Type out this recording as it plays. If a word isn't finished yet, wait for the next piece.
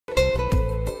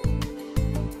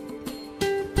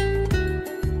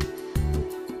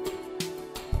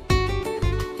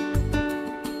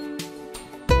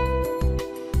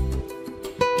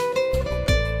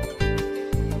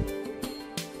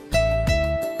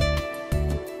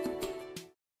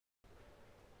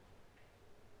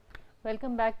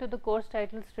Welcome back to the course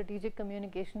titled Strategic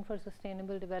Communication for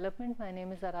Sustainable Development. My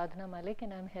name is Aradhana Malik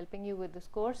and I am helping you with this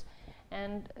course.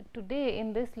 And today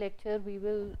in this lecture we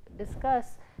will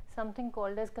discuss something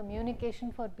called as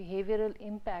Communication for Behavioral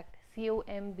Impact,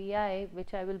 COMBI,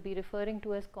 which I will be referring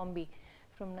to as COMBI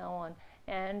from now on.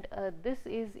 And this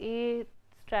is a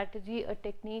strategy, a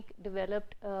technique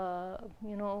developed,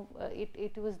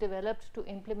 it was developed to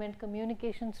implement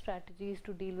communication strategies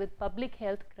to deal with public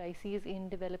health crises in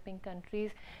developing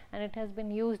countries, and it has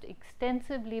been used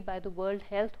extensively by the World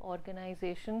Health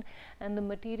Organization, and the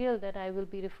material that I will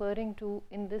be referring to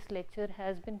in this lecture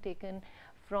has been taken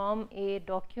from a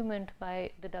document by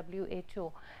the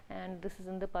WHO, and this is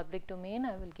in the public domain.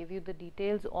 I will give you the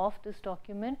details of this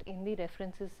document in the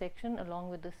references section along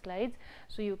with the slides,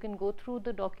 so you can go through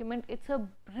the document. It's a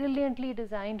brilliantly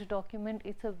designed document.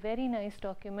 It's a very nice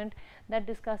document that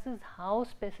discusses how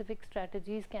specific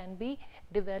strategies can be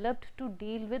developed to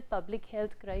deal with public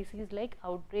health crises like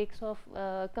outbreaks of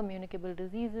communicable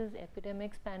diseases,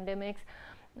 epidemics, pandemics,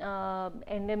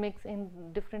 endemics in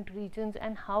different regions,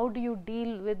 and how do you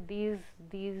deal with these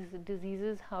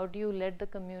diseases, how do you let the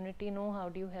community know, how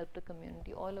do you help the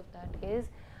community. All of that is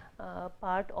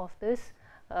part of this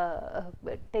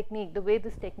technique, the way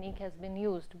this technique has been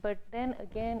used. But then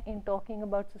again, in talking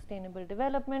about sustainable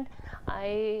development,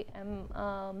 I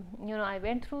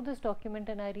went through this document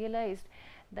and I realized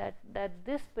that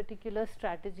this particular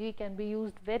strategy can be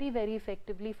used very, very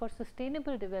effectively for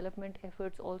sustainable development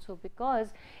efforts also, because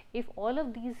if all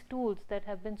of these tools that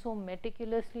have been so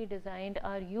meticulously designed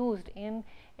are used in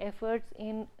efforts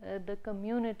in the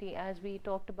community, as we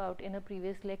talked about in a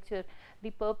previous lecture,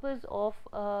 the purpose of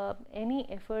any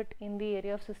effort in the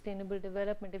area of sustainable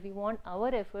development, if we want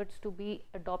our efforts to be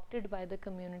adopted by the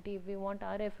community, if we want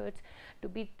our efforts to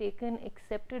be taken,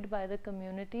 accepted by the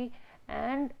community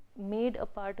and made a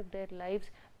part of their lives,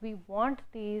 we want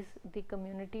the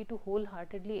community to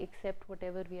wholeheartedly accept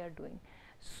whatever we are doing.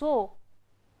 So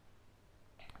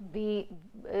the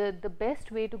best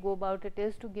way to go about it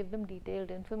is to give them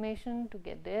detailed information, to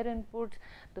get their inputs.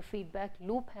 The feedback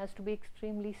loop has to be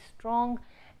extremely strong,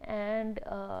 and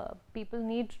people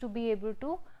need to be able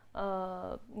to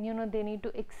they need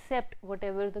to accept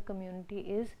whatever the community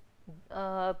is,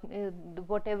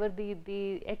 whatever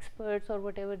the experts or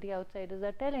whatever the outsiders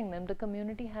are telling them. The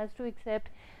community has to accept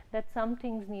that some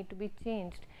things need to be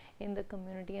changed in the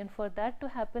community, and for that to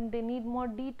happen they need more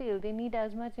detail, they need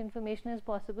as much information as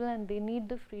possible, and they need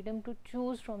the freedom to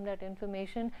choose from that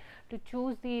information, to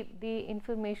choose the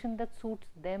information that suits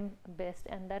them best.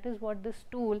 And that is what this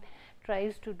tool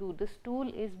tries to do. This tool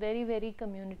is very, very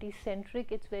community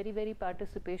centric, it's very, very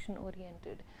participation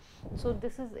oriented. So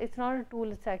this is, it's not a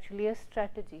tool, it's actually a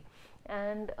strategy.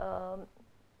 And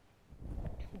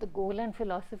the goal and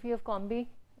philosophy of COMBI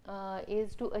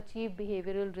is to achieve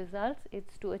behavioral results,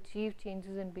 it's to achieve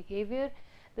changes in behavior.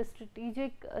 The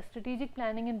strategic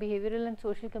planning in behavioral and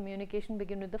social communication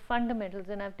begin with the fundamentals,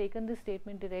 and I've taken this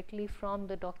statement directly from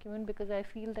the document because I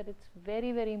feel that it's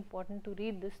very, very important to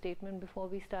read this statement before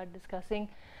we start discussing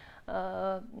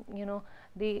the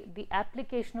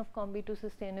application of COMBI to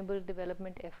sustainable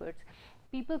development efforts.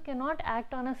 People cannot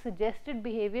act on a suggested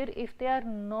behavior if they are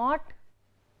not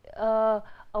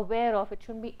aware of it.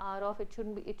 Shouldn't be are of, it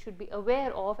should be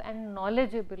aware of and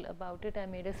knowledgeable about it. I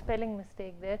made a spelling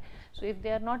mistake there. So if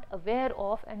they are not aware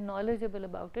of and knowledgeable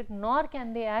about it, nor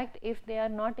can they act if they are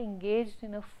not engaged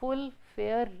in a full,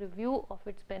 fair review of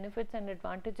its benefits and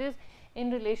advantages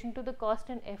in relation to the cost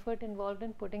and effort involved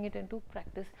in putting it into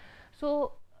practice.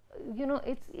 So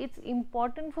it's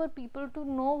important for people to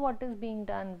know what is being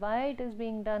done, why it is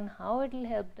being done, how it will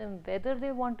help them, whether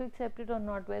they want to accept it or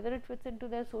not, whether it fits into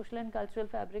their social and cultural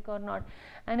fabric or not.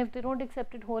 And if they don't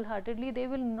accept it wholeheartedly, they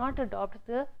will not adopt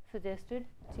the suggested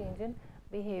change in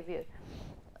behavior.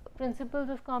 Principles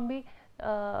of COMBI.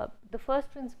 The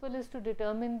first principle is to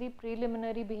determine the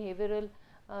preliminary behavioral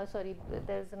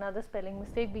there's another spelling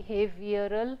mistake,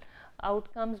 behavioral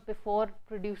outcomes before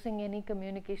producing any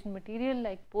communication material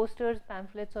like posters,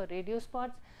 pamphlets or radio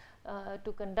spots.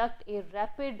 To conduct a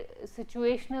rapid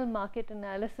situational market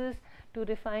analysis to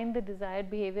refine the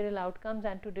desired behavioral outcomes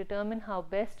and to determine how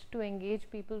best to engage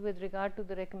people with regard to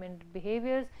the recommended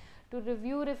behaviors. To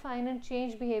review, refine and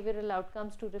change behavioral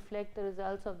outcomes to reflect the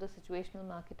results of the situational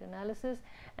market analysis,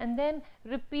 and then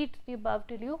repeat the above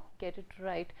till you get it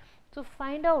right. So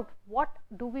find out what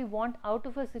do we want out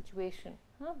of a situation.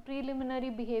 Preliminary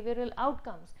behavioral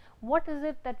outcomes. What is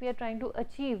it that we are trying to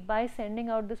achieve by sending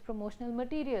out this promotional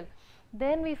material?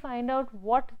 Then we find out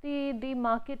what the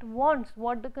market wants,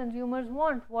 what the consumers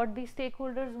want, what the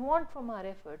stakeholders want from our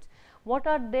efforts. What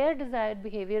are their desired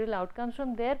behavioral outcomes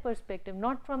from their perspective,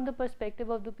 not from the perspective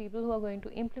of the people who are going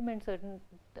to implement certain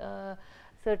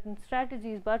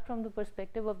strategies, but from the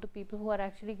perspective of the people who are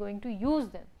actually going to use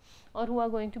them or who are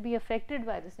going to be affected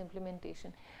by this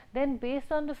implementation. Then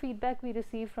based on the feedback we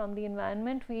receive from the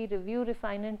environment, we review,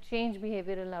 refine and change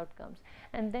behavioral outcomes,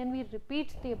 and then we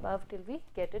repeat the above till we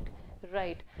get it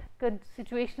right.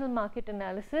 Situational market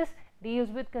analysis deals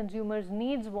with consumers'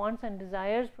 needs, wants and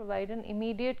desires, provide an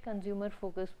immediate consumer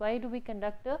focus. Why do we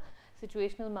conduct a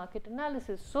situational market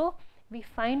analysis? So we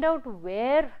find out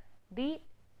where the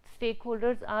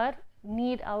stakeholders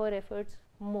need our efforts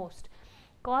most.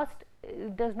 Cost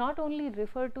does not only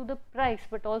refer to the price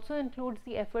but also includes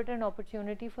the effort and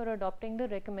opportunity for adopting the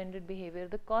recommended behavior.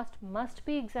 The cost must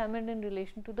be examined in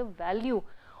relation to the value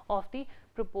of the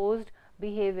proposed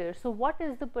behavior. So what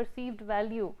is the perceived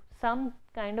value? Some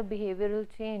kind of behavioral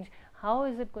change. How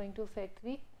is it going to affect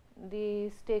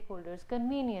the stakeholders?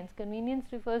 Convenience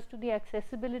refers to the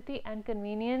accessibility and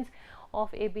convenience of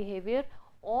a behavior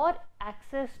or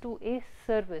access to a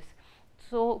service.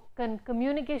 So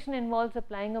communication involves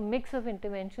applying a mix of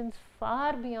interventions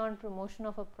far beyond promotion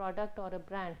of a product or a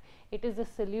brand. It is a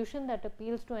solution that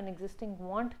appeals to an existing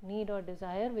want, need or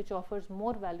desire, which offers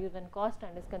more value than cost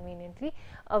and is conveniently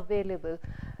available.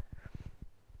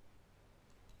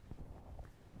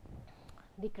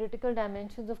 The critical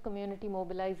dimensions of community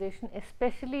mobilization,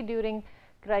 especially during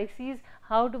crises.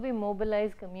 How do we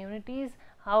mobilize communities?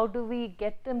 How do we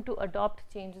get them to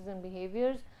adopt changes in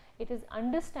behaviors? It is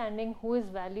understanding who is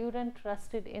valued and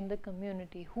trusted in the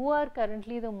community, who are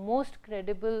currently the most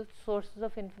credible sources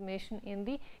of information in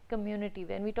the community.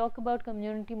 When we talk about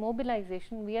community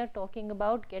mobilization, we are talking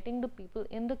about getting the people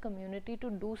in the community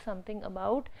to do something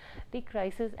about the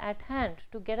crisis at hand,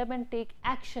 to get up and take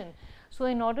action. So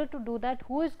in order to do that,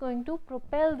 who is going to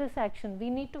propel this action?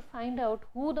 We need to find out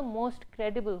who the most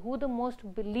credible, who the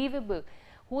most believable,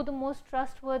 who the most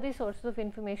trustworthy sources of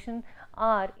information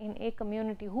are in a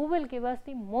community, who will give us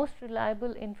the most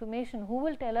reliable information, who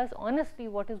will tell us honestly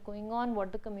what is going on,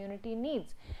 what the community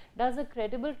needs. Does a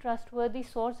credible, trustworthy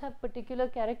source have particular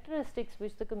characteristics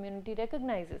which the community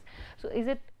recognizes? So is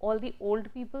it all the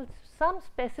old people? Some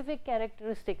specific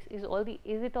characteristics. Is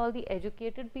it all the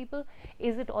educated people?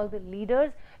 Is it all the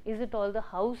leaders? Is it all the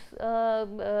house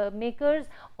makers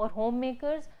or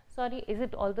homemakers? Sorry, is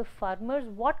it all the farmers?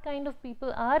 What kind of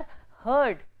people are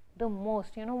heard the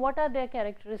most? What are their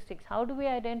characteristics? How do we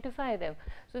identify them?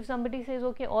 So if somebody says,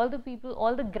 okay, all the people,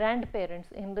 all the grandparents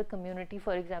in the community,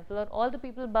 for example, or all the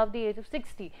people above the age of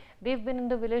 60, they've been in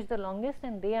the village the longest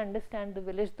and they understand the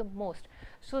village the most.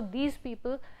 So these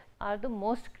people are the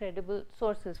most credible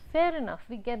sources. Fair enough,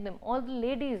 we get them. All the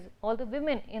ladies, all the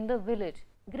women in the village,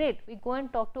 great, we go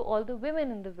and talk to all the women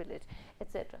in the village,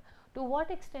 etc. To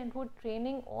what extent would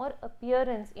training or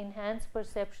appearance enhance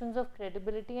perceptions of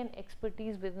credibility and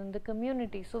expertise within the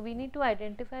community? So we need to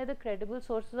identify the credible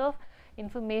sources of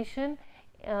information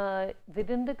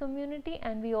within the community,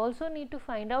 and we also need to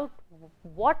find out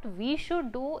what we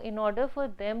should do in order for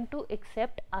them to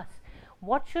accept us.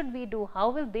 What should we do? How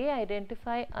will they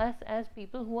identify us as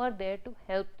people who are there to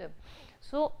help them?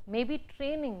 So maybe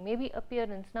training, maybe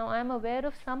appearance. Now I am aware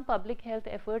of some public health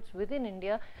efforts within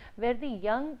India where the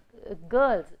young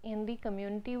girls in the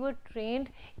community were trained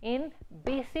in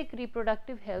basic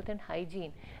reproductive health and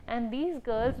hygiene, and these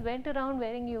girls went around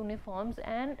wearing uniforms,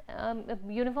 and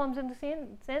uniforms in the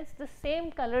same sense, the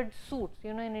same colored suits.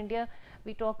 In India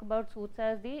we talk about suits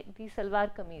as the salwar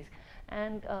kameez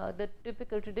and the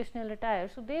typical traditional attire.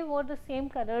 So they wore the same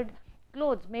colored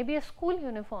clothes, maybe a school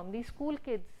uniform, these school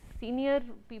kids, senior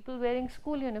people wearing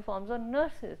school uniforms, or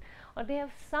nurses, or they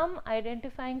have some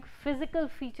identifying physical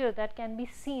feature that can be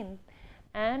seen,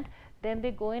 and then they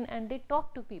go in and they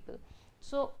talk to people.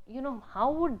 So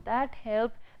how would that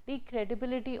help the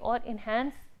credibility or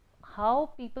enhance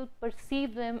how people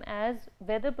perceive them, as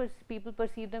whether people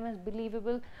perceive them as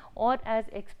believable or as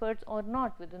experts or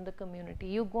not within the community?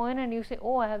 You go in and you say,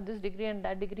 oh, I have this degree and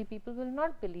that degree, people will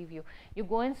not believe you. You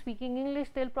go in speaking English,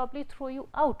 they'll probably throw you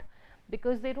out,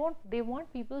 because they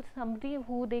want people, somebody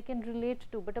who they can relate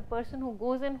to. But a person who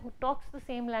goes in, who talks the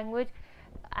same language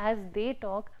as they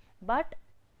talk, but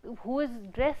who is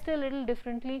dressed a little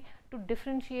differently, to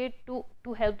differentiate,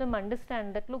 to help them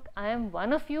understand that, look, I am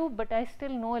one of you, but I still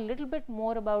know a little bit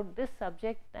more about this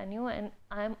subject than you, and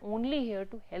I am only here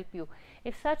to help you.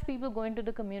 If such people go into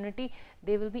the community,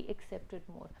 they will be accepted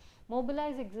more.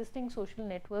 Mobilize existing social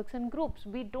networks and groups.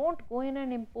 We don't go in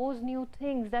and impose new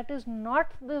things. That is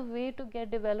not the way to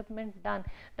get development done.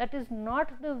 That is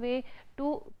not the way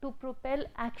to propel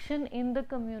action in the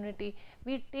community.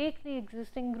 We take the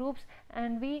existing groups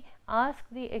and we ask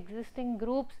the existing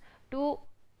groups to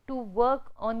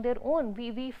work on their own.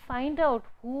 We find out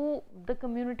who the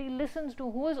community listens to,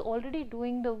 who is already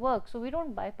doing the work. So we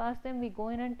don't bypass them, we go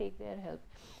in and take their help.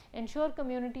 Ensure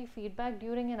community feedback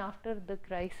during and after the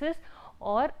crisis,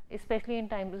 or especially in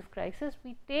times of crisis,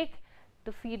 we take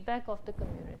the feedback of the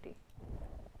community.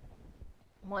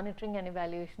 Monitoring and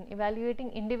evaluation.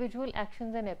 Evaluating individual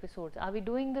actions and episodes. Are we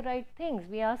doing the right things?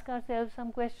 We ask ourselves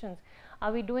some questions.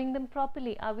 Are we doing them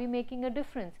properly? Are we making a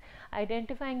difference?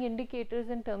 Identifying indicators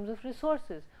in terms of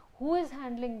resources. Who is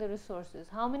handling the resources?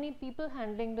 How many people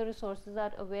handling the resources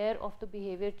are aware of the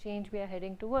behavior change we are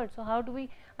heading towards? So how do we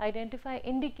identify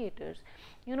indicators?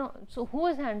 So who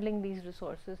is handling these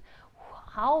resources?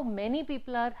 How many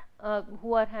people are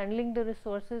who are handling the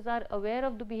resources are aware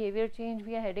of the behavior change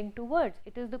we are heading towards?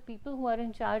 It is the people who are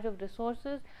in charge of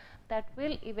resources that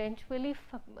will eventually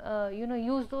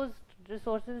use those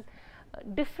resources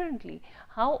differently.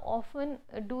 How often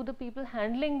do the people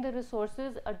handling the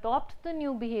resources adopt the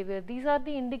new behavior? These are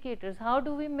the indicators. How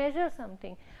do we measure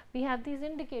something? We have these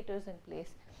indicators in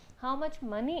place. How much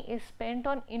money is spent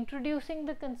on introducing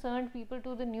the concerned people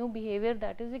to the new behavior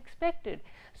that is expected?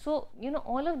 So,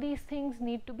 all of these things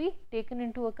need to be taken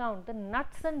into account, the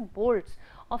nuts and bolts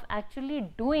of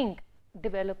actually doing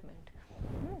development.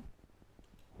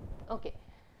 Okay.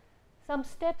 Some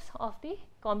steps of the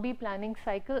COMBI planning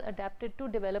cycle adapted to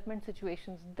development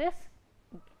situations. This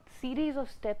series of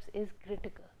steps is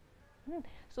critical.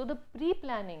 So the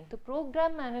pre-planning, the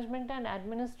program management and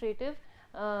administrative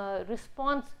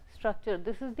response structure,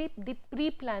 this is the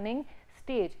pre-planning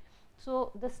stage.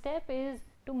 So the step is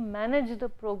to manage the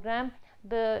program.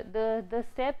 The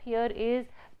step here is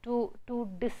to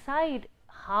decide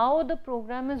how the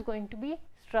program is going to be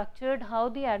structured, how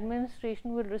the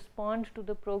administration will respond to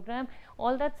the program.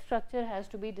 All that structure has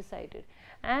to be decided.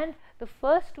 And the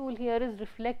first tool here is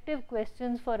reflective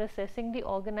questions for assessing the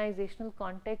organizational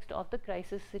context of the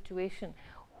crisis situation.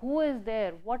 Who is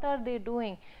there? What are they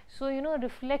doing? So,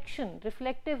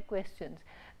 reflective questions.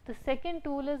 The second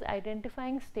tool is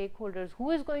identifying stakeholders.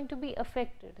 Who is going to be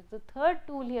affected? The third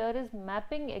tool here is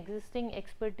mapping existing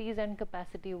expertise and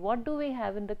capacity. What do we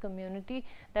have in the community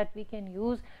that we can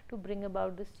use to bring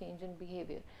about this change in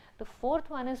behavior? The fourth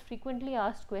one is frequently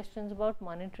asked questions about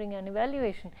monitoring and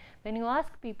evaluation. When you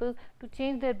ask people to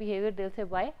change their behavior, they'll say,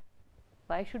 why?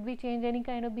 Why should we change any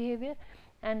kind of behavior?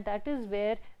 And that is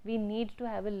where we need to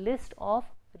have a list of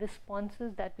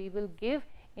responses that we will give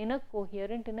in a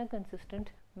coherent, in a consistent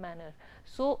manner.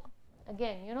 So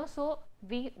again, so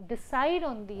we decide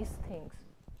on these things.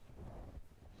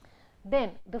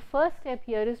 Then the first step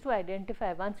here is to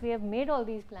identify, once we have made all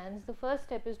these plans, the first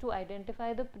step is to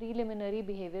identify the preliminary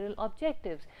behavioral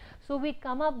objectives. So we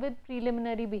come up with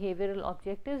preliminary behavioral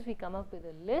objectives, we come up with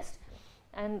a list,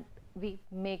 and we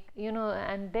make,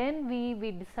 and then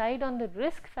we decide on the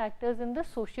risk factors in the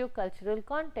socio-cultural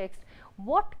context.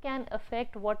 What can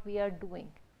affect what we are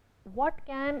doing? What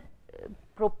can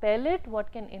propel it,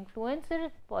 what can influence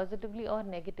it positively or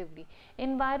negatively?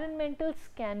 Environmental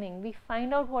scanning, we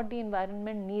find out what the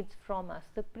environment needs from us.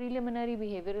 The preliminary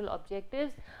behavioral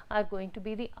objectives are going to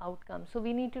be the outcomes. So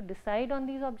we need to decide on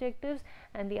these objectives,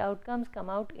 and the outcomes come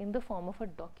out in the form of a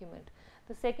document.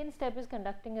 The second step is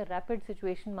conducting a rapid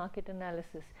situation market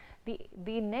analysis.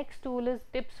 The next tool is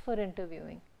tips for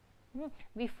interviewing.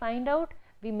 We find out,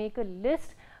 we make a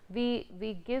list, we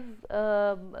give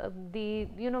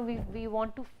we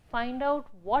want to find out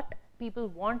what people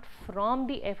want from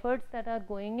the efforts that are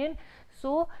going in.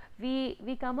 So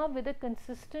we come up with a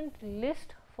consistent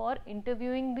list for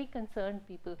interviewing the concerned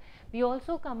people. We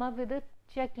also come up with a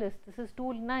checklist. This is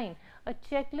tool 9, a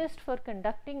checklist for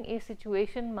conducting a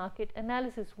situation market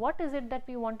analysis. What is it that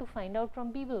we want to find out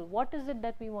from people? What is it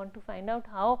that we want to find out?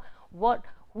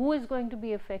 Who is going to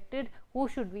be affected? Who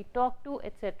should we talk to,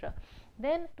 etc.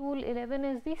 Then tool 11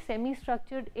 is the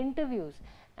semi-structured interviews,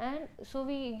 and so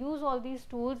we use all these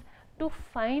tools to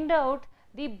find out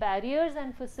the barriers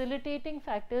and facilitating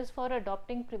factors for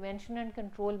adopting prevention and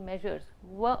control measures.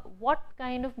 What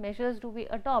kind of measures do we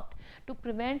adopt to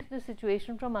prevent the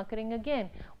situation from occurring again?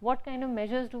 What kind of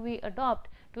measures do we adopt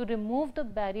to remove the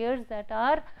barriers that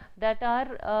are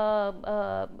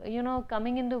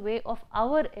coming in the way of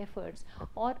our efforts,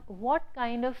 or what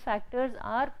kind of factors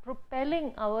are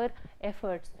propelling our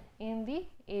efforts in the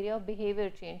area of behavior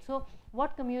change. So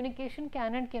what communication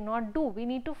can and cannot do, we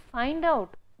need to find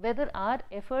out whether our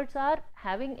efforts are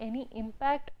having any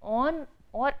impact on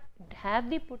or have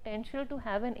the potential to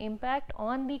have an impact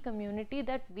on the community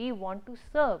that we want to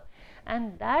serve.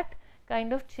 And that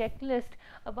kind of checklist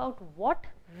about what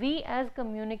we as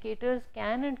communicators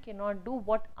can and cannot do,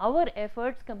 what our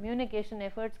efforts, communication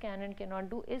efforts can and cannot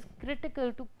do, is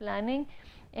critical to planning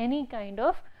any kind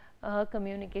of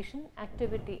communication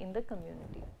activity in the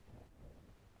community.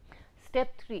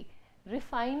 Step 3,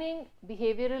 refining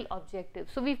behavioral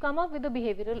objectives. So we've come up with a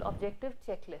behavioral objective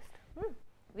checklist.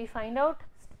 We find out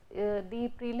the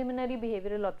preliminary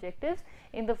behavioral objectives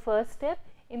in the first step.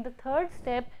 In the third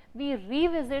step, we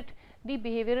revisit the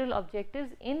behavioral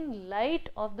objectives in light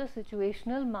of the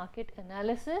situational market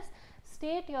analysis,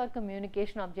 state your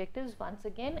communication objectives once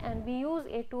again, and we use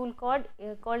a tool called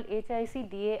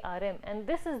HIC-DARM, and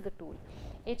this is the tool,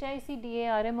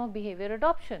 HIC-DARM of behavior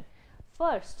adoption.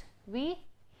 First, we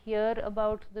hear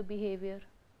about the behavior,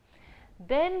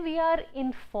 then we are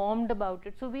informed about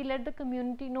it. So we let the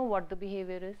community know what the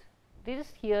behavior is. They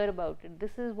just hear about it.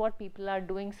 This is what people are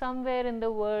doing somewhere in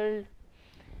the world.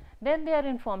 Then they are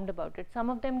informed about it.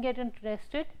 Some of them get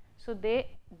interested, so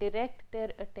they direct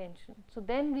their attention. So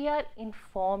then we are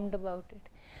informed about it.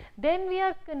 Then we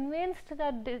are convinced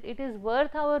that it is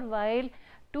worth our while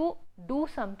to do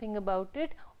something about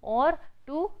it or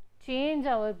to change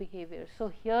our behavior.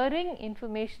 So hearing,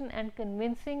 information and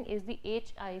convincing is the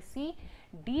HIC.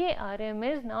 DARM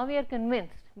is, now we are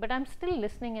convinced, but I'm still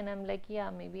listening and I'm like, yeah,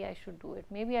 maybe I should do it.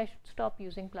 Maybe I should stop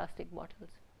using plastic bottles.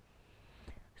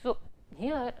 So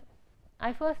here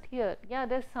I first hear, yeah,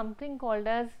 there's something called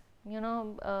as,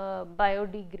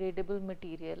 biodegradable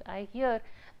material. I hear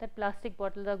that plastic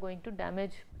bottles are going to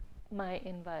damage my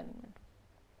environment.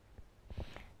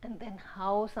 And then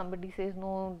how somebody says,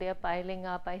 no, they are piling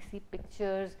up, I see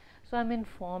pictures, so I'm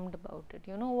informed about it.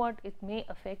 You know what, it may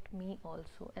affect me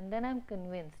also. And then I'm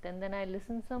convinced, and then I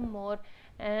listen some more,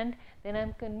 and then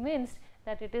I'm convinced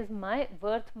that it is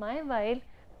worth my while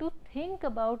to think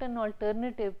about an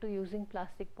alternative to using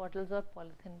plastic bottles or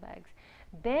polythene bags.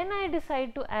 Then I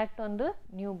decide to act on the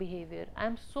new behavior.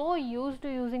 I'm so used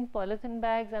to using polythene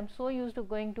bags, I'm so used to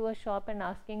going to a shop and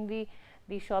asking the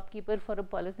shopkeeper for a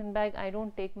polythene bag, I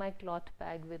don't take my cloth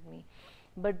bag with me.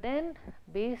 But then,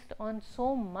 based on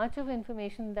so much of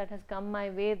information that has come my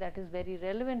way that is very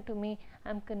relevant to me,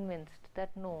 I'm convinced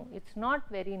that no, it's not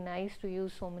very nice to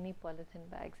use so many polythene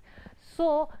bags.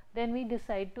 So then we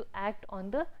decide to act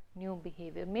on the new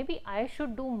behavior. Maybe I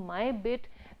should do my bit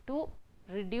to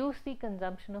reduce the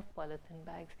consumption of polythene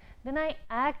bags. Then I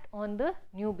act on the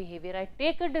new behavior. I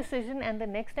take a decision, and the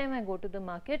next time I go to the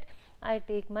market, I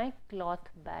take my cloth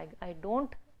bag. I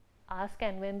don't ask,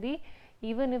 and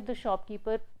even if the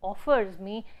shopkeeper offers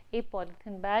me a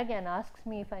polythene bag and asks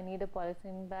me if I need a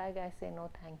polythene bag, I say no,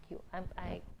 thank you.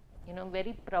 I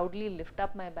very proudly lift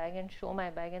up my bag and show my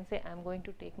bag and say, I'm going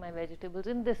to take my vegetables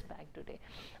in this bag today,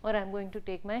 or I'm going to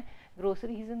take my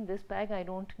groceries in this bag, I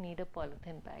don't need a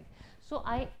polythene bag. So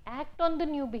I act on the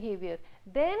new behavior.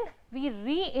 Then we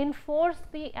reinforce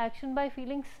the action by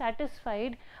feeling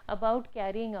satisfied about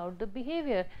carrying out the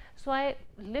behavior. So I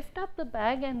lift up the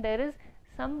bag, and there is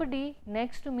somebody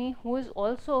next to me who is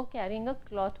also carrying a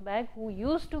cloth bag, who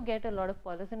used to get a lot of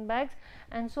polythene bags,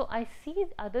 and so I see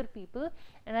other people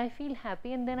and I feel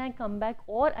happy, and then I come back,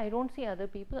 or I don't see other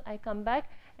people, I come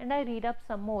back and I read up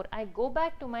some more. I go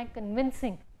back to my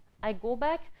convincing. I go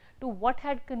back to what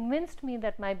had convinced me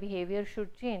that my behavior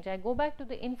should change. I go back to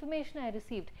the information I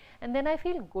received, and then I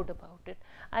feel good about it.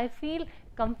 I feel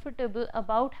comfortable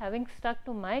about having stuck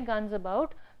to my guns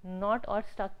about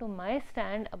stuck to my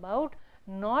stand about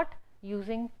not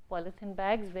using polythene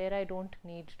bags where I don't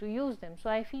need to use them. So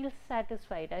I feel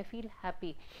satisfied, I feel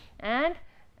happy, and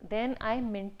then I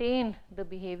maintain the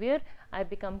behavior. I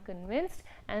become convinced,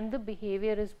 and the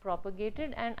behavior is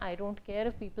propagated, and I don't care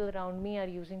if people around me are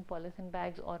using polythene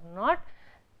bags or not.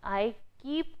 I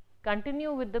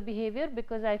continue with the behavior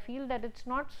because I feel that it's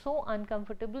not so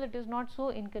uncomfortable, it is not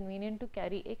so inconvenient to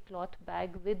carry a cloth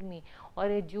bag with me or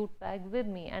a jute bag with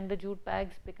me, and the jute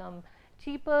bags become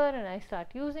cheaper and I start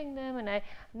using them, and I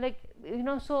like,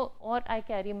 so, or I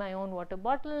carry my own water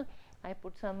bottle. I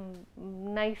put some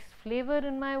nice flavor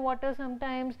in my water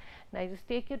sometimes, and I just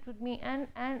take it with me, and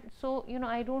so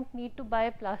I don't need to buy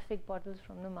plastic bottles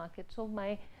from the market. So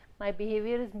my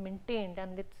behavior is maintained,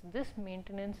 and it's this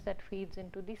maintenance that feeds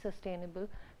into the sustainable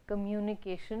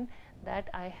communication that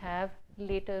I have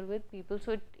later with people.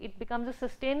 So it becomes a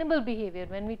sustainable behavior.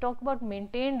 When we talk about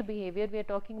maintained behavior, we are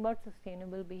talking about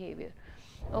sustainable behavior.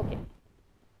 Okay.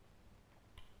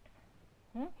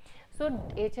 So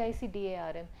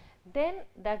HIC-DARM, then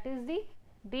that is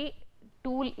the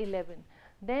tool 11.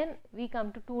 Then we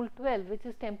come to tool 12, which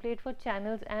is template for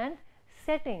channels and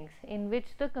settings in which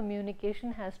the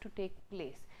communication has to take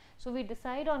place. So we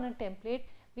decide on a template.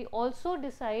 We also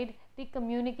decide the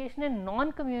communication and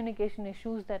non-communication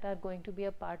issues that are going to be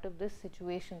a part of this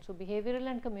situation. So behavioral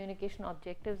and communication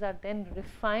objectives are then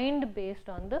refined based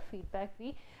on the feedback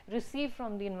we receive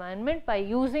from the environment by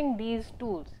using these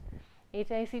tools.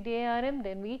 HIC-DARM,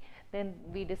 then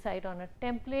we decide on a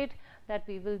template that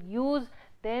we will use.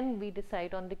 Then we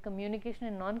decide on the communication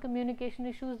and non-communication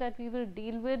issues that we will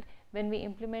deal with when we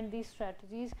implement these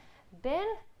strategies. Then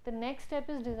the next step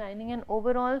is designing an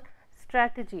overall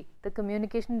strategy, the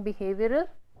communication behavioral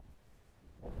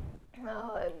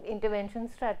intervention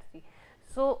strategy.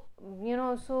 So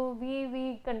so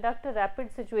we conduct a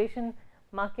rapid situation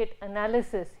market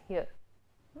analysis here.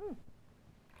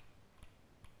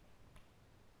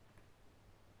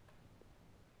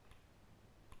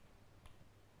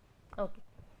 Okay,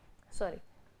 sorry.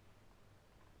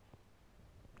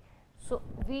 So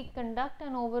we conduct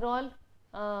an overall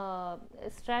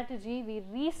strategy, we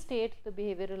restate the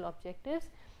behavioral objectives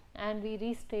and we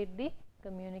restate the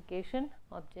communication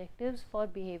objectives for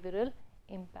behavioral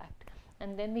impact,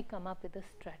 and then we come up with a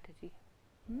strategy.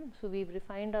 So we've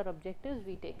refined our objectives,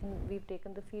 we've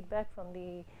taken the feedback from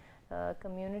the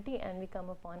community, and we come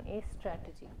upon a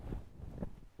strategy.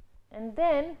 And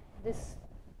then this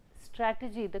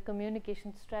strategy, the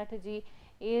communication strategy,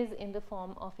 is in the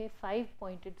form of a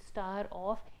 5-pointed star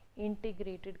of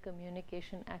integrated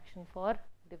communication action for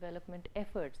development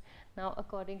efforts. Now,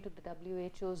 according to the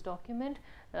WHO's document,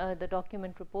 the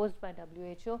document proposed by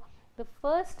WHO, the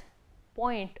first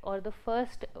point or the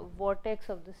first vortex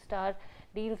of the star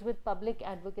deals with public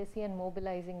advocacy and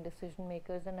mobilizing decision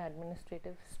makers and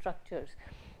administrative structures.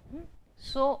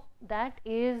 So that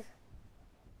is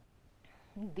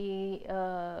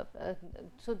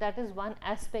so that is one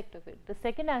aspect of it. The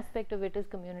second aspect of it is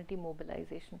community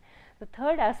mobilization. The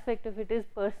third aspect of it is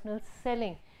personal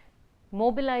selling,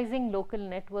 mobilizing local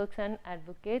networks and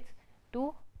advocates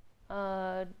to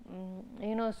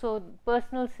so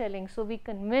personal selling, so we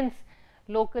convince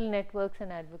local networks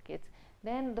and advocates.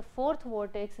 Then the fourth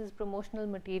vortex is promotional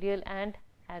material and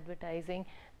advertising.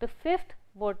 The fifth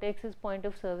vortex is point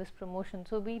of service promotion.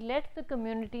 So we let the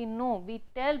community know, we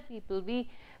tell people,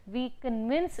 we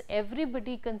convince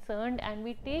everybody concerned, and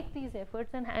we take these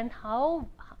efforts and how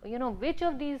which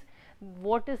of these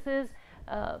vortices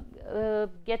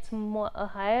gets a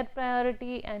higher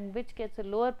priority and which gets a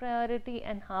lower priority,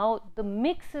 and how the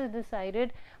mix is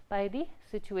decided by the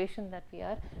situation that we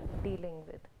are dealing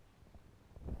with.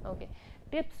 Okay.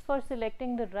 Tips for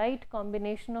selecting the right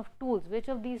combination of tools. Which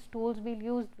of these tools we'll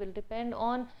use will depend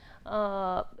on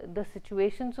the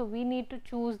situation. So we need to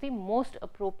choose the most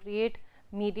appropriate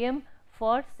medium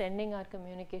for sending our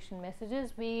communication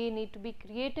messages. We need to be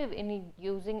creative in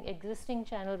using existing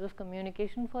channels of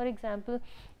communication. For example,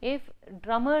 if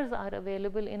drummers are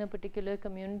available in a particular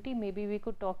community, maybe we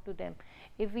could talk to them.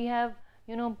 If we have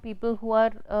people who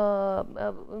are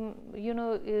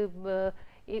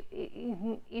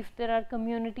if there are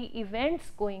community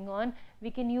events going on,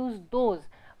 we can use those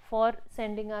for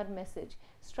sending our message.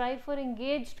 Strive for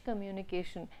engaged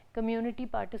communication. Community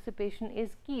participation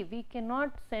is key. We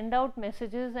cannot send out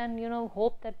messages and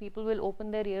hope that people will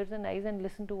open their ears and eyes and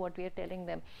listen to what we are telling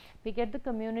them. We get the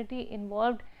community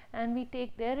involved and we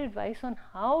take their advice on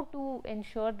how to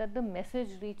ensure that the message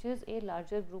reaches a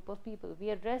larger group of people. We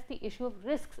address the issue of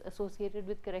risks associated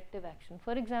with corrective action.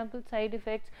 For example, side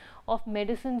effects of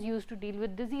medicines used to deal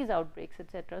with disease outbreaks,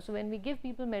 etc. So when we give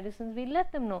people medicines, we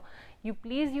let them know, you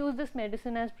please use this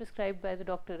medicine as prescribed by the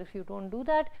doctor. If you don't do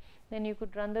that, then you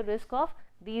could run the risk of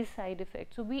these side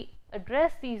effects. So we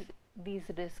address these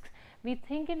risks. We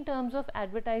think in terms of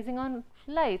advertising on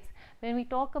flights. When we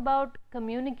talk about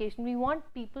communication, we want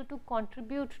people to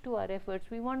contribute to our efforts.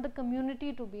 We want the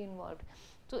community to be involved.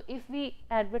 So if we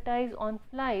advertise on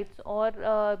flights or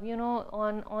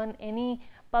on any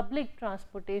public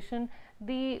transportation,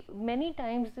 many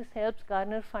times this helps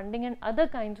garner funding and other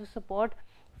kinds of support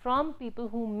from people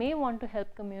who may want to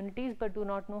help communities but do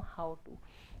not know how to.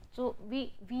 So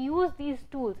we use these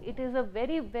tools. It is a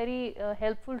very, very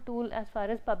helpful tool as far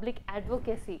as public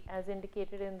advocacy, as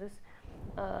indicated in this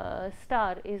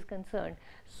star, is concerned.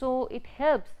 So it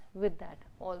helps with that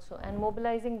also, and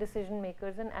mobilizing decision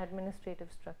makers and administrative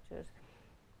structures.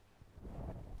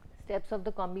 steps of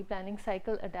the COMBI planning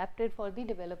cycle adapted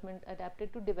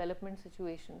to development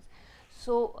situations.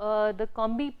 So the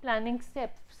COMBI planning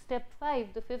step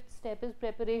 5, the 5th step is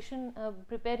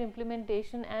prepare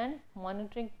implementation and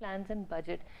monitoring plans and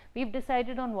budget. We've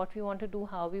decided on what we want to do,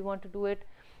 how we want to do it,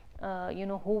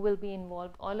 who will be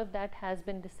involved. All of that has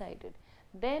been decided.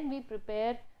 Then we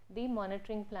prepare the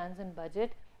monitoring plans and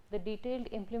budget. The detailed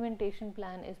implementation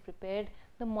plan is prepared,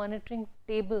 the monitoring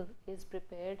table is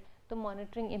prepared, the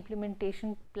monitoring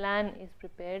implementation plan is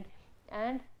prepared,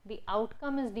 and the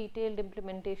outcome is detailed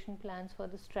implementation plans for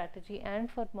the strategy and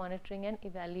for monitoring and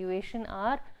evaluation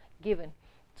are given.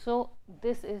 So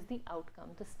this is the outcome.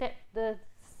 The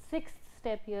 6th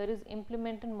step here is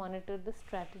implement and monitor the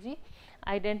strategy,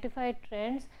 identify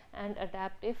trends and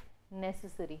adapt if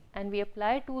necessary, and we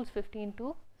apply tools 15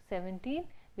 to 17.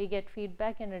 We get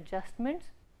feedback and adjustments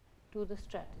to the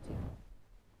strategy.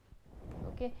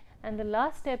 Okay, and the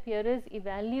last step here is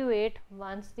evaluate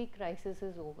once the crisis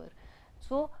is over.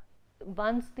 So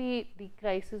once the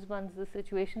crisis, once the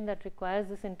situation that requires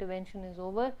this intervention is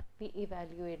over, we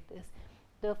evaluate this.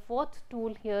 The 4th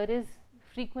tool here is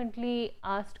frequently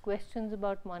asked questions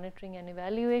about monitoring and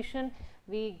evaluation.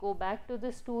 We go back to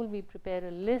this tool, we prepare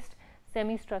a list,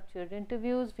 semi-structured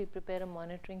interviews, we prepare a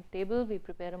monitoring table, we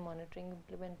prepare a monitoring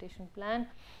implementation plan.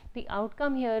 The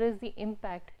outcome here is the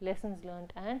impact, lessons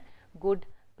learned and good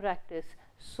practice.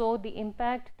 So the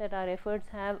impact that our efforts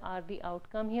have are the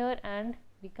outcome here, and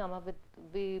we come up with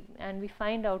we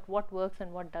find out what works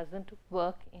and what doesn't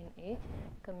work in a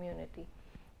community.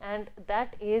 And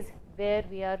that is where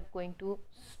we are going to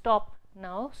stop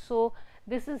now. So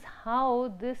this is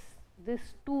how this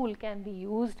tool can be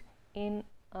used in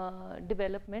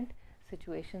development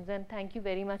situations. And thank you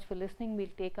very much for listening.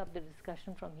 We'll take up the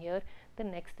discussion from here the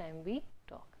next time we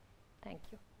talk. Thank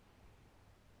you.